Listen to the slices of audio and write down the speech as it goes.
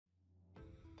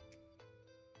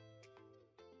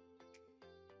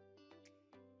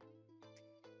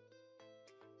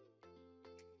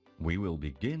We will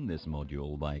begin this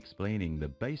module by explaining the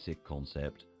basic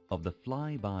concept of the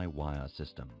fly-by-wire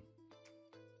system.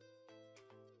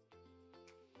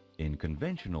 In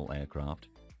conventional aircraft,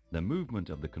 the movement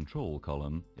of the control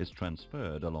column is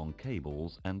transferred along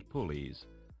cables and pulleys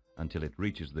until it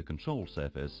reaches the control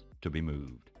surface to be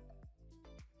moved.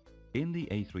 In the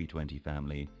A320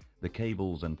 family, the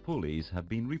cables and pulleys have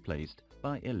been replaced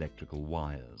by electrical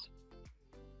wires.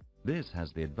 This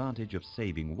has the advantage of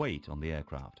saving weight on the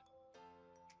aircraft.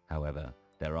 However,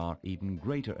 there are even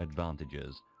greater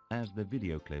advantages, as the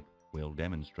video clip will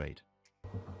demonstrate.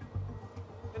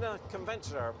 In a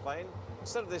conventional airplane,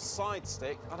 instead of this side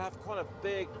stick, I'd have quite a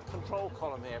big control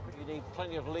column here, but you need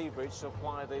plenty of leverage to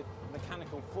apply the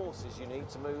mechanical forces you need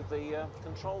to move the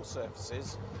control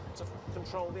surfaces to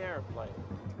control the airplane.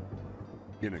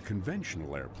 In a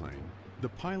conventional airplane, the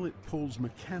pilot pulls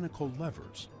mechanical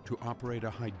levers to operate a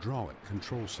hydraulic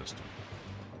control system.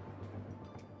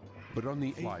 But on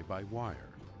the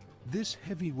fly-by-wire, this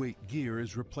heavyweight gear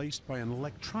is replaced by an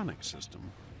electronic system.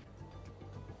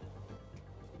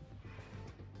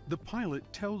 The pilot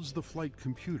tells the flight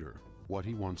computer what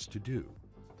he wants to do,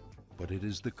 but it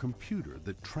is the computer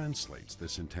that translates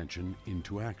this intention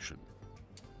into action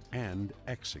and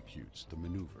executes the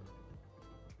maneuver.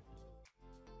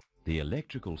 The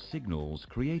electrical signals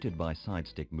created by side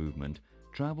stick movement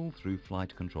travel through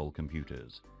flight control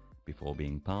computers before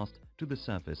being passed to the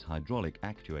surface hydraulic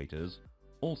actuators,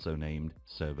 also named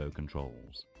servo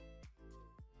controls.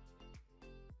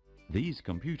 These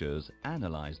computers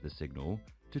analyze the signal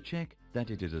to check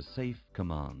that it is a safe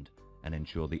command and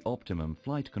ensure the optimum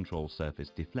flight control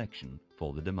surface deflection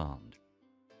for the demand.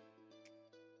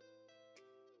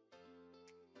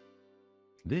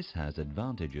 This has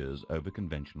advantages over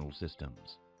conventional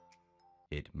systems.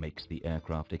 It makes the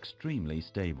aircraft extremely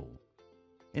stable,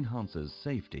 enhances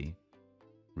safety,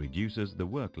 reduces the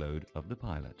workload of the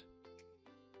pilot.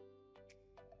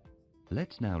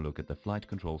 Let's now look at the flight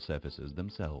control surfaces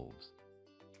themselves.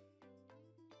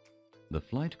 The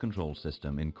flight control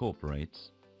system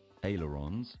incorporates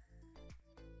ailerons,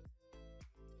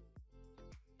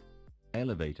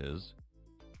 elevators,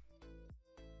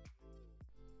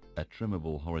 a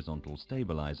trimmable horizontal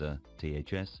stabilizer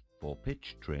 (THS) for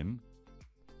pitch trim,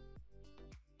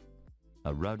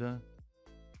 a rudder,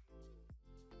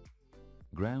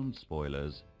 ground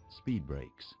spoilers, speed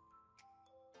brakes.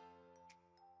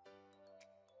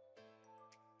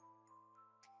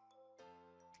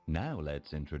 Now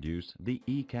let's introduce the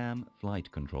ECAM flight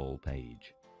control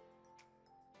page.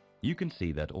 You can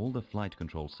see that all the flight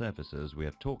control surfaces we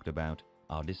have talked about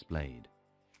are displayed.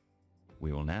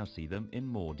 We will now see them in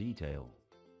more detail.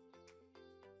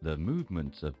 The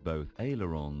movements of both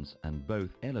ailerons and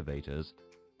both elevators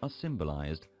are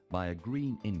symbolized by a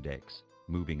green index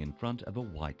moving in front of a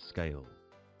white scale.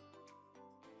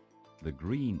 The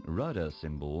green rudder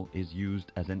symbol is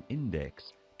used as an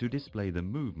index to display the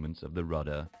movements of the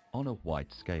rudder on a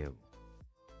white scale.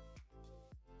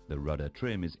 The rudder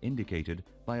trim is indicated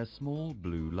by a small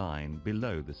blue line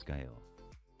below the scale.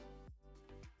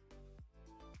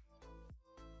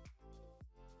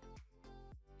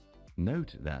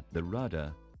 Note that the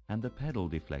rudder and the pedal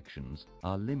deflections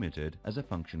are limited as a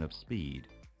function of speed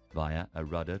via a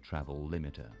rudder travel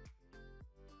limiter.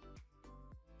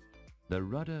 The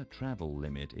rudder travel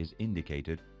limit is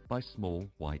indicated by small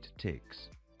white ticks.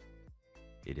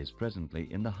 It is presently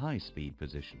in the high speed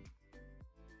position.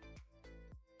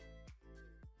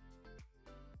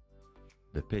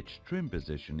 The pitch trim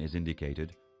position is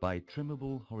indicated by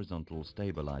trimmable horizontal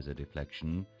stabilizer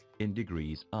deflection in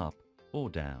degrees up or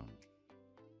down.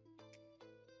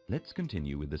 Let's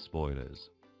continue with the spoilers.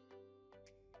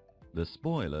 The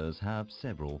spoilers have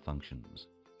several functions.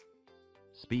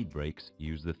 Speed brakes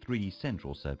use the 3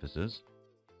 central surfaces.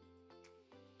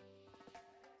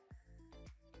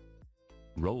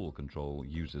 Roll control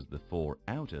uses the 4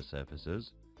 outer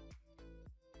surfaces.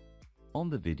 On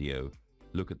the video,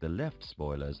 look at the left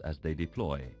spoilers as they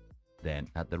deploy, then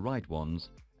at the right ones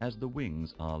as the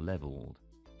wings are leveled.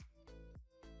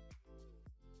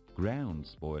 Ground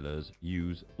spoilers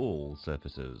use all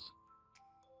surfaces.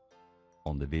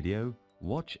 On the video,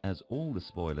 watch as all the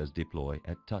spoilers deploy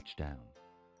at touchdown.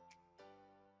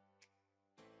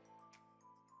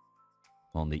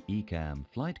 On the ECAM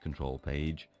flight control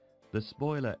page, the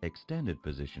spoiler extended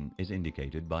position is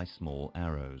indicated by small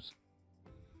arrows.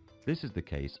 This is the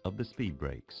case of the speed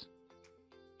brakes.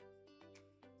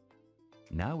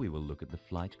 Now we will look at the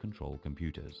flight control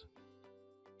computers.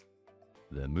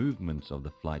 The movements of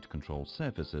the flight control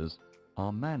surfaces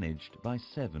are managed by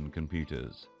 7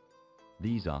 computers.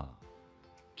 These are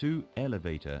 2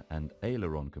 elevator and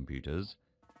aileron computers,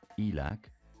 ELAC,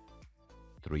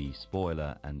 3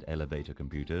 spoiler and elevator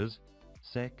computers,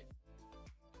 SEC,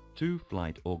 2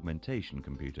 flight augmentation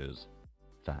computers,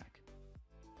 FAC.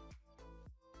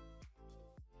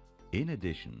 In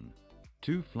addition,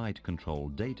 2 flight control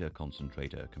data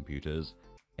concentrator computers,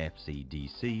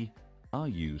 FCDC, are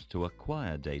used to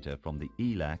acquire data from the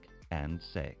ELAC and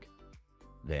SEC.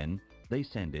 Then they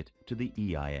send it to the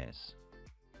EIS.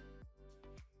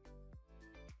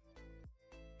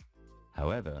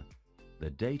 However, the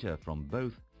data from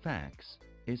both FACs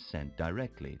is sent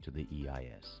directly to the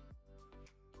EIS.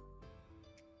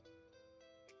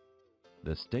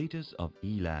 The status of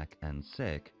ELAC and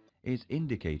SEC is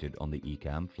indicated on the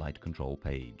ECAM flight control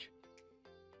page.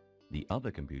 The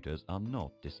other computers are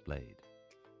not displayed.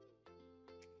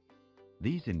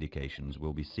 These indications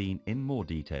will be seen in more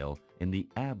detail in the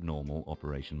abnormal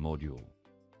operation module.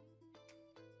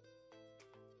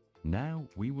 Now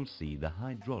we will see the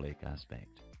hydraulic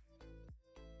aspect.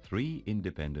 3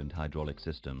 independent hydraulic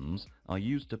systems are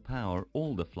used to power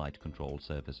all the flight control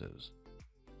surfaces.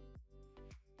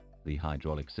 The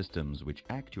hydraulic systems which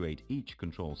actuate each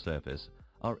control surface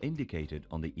are indicated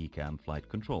on the ECAM flight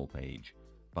control page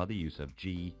by the use of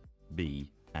G,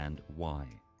 B and Y.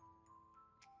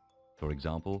 For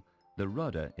example, the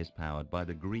rudder is powered by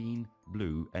the green,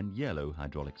 blue and yellow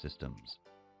hydraulic systems.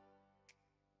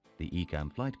 The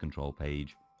ECAM flight control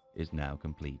page is now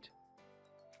complete.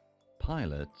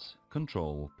 Pilots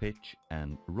control pitch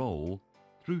and roll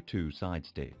through 2 side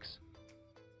sticks.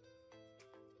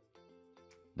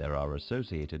 There are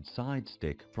associated side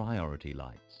stick priority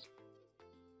lights.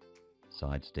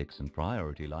 Side sticks and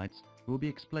priority lights will be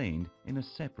explained in a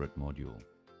separate module.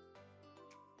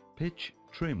 Pitch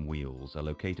trim wheels are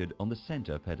located on the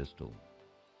center pedestal.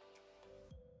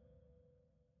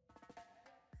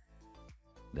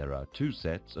 There are 2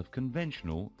 sets of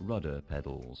conventional rudder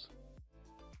pedals.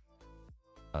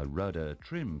 A rudder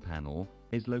trim panel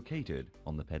is located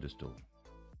on the pedestal.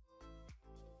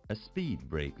 A speed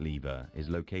brake lever is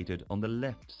located on the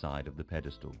left side of the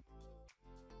pedestal.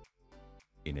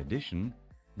 In addition,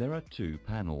 there are 2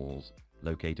 panels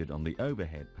located on the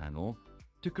overhead panel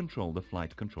to control the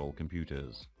flight control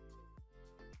computers.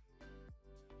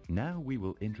 Now we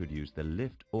will introduce the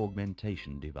lift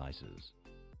augmentation devices.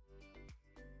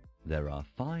 There are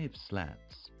 5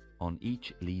 slats on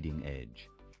each leading edge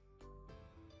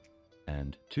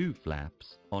and 2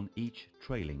 flaps on each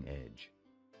trailing edge.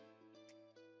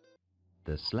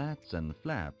 The slats and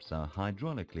flaps are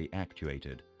hydraulically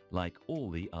actuated like all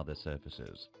the other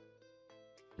surfaces.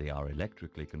 They are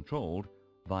electrically controlled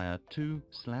via 2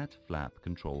 slat flap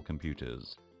control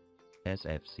computers,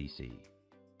 SFCC.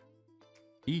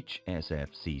 Each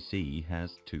SFCC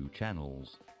has 2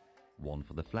 channels, one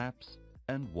for the flaps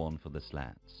and one for the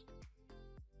slats.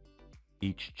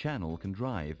 Each channel can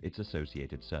drive its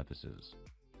associated surfaces.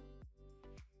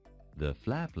 The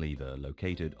flap lever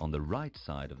located on the right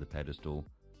side of the pedestal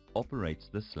operates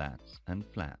the slats and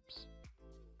flaps.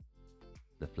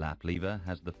 The flap lever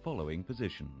has the following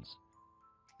positions: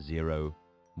 0,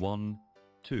 1,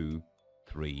 2,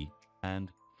 3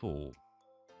 and 4.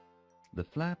 The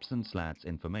flaps and slats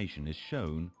information is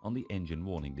shown on the engine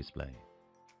warning display.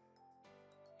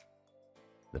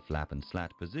 The flap and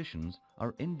slat positions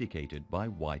are indicated by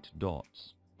white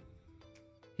dots.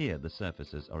 Here the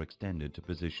surfaces are extended to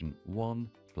position 1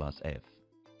 plus F.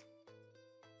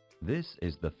 This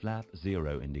is the flap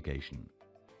 0 indication.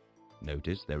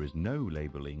 Notice there is no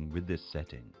labeling with this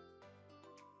setting.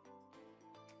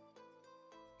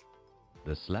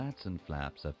 The slats and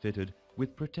flaps are fitted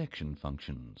with protection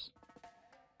functions.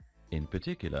 In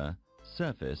particular,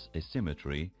 surface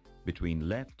asymmetry between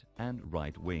left and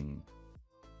right wing,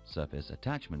 surface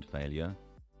attachment failure,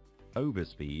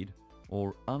 overspeed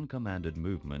or uncommanded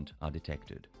movement are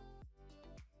detected.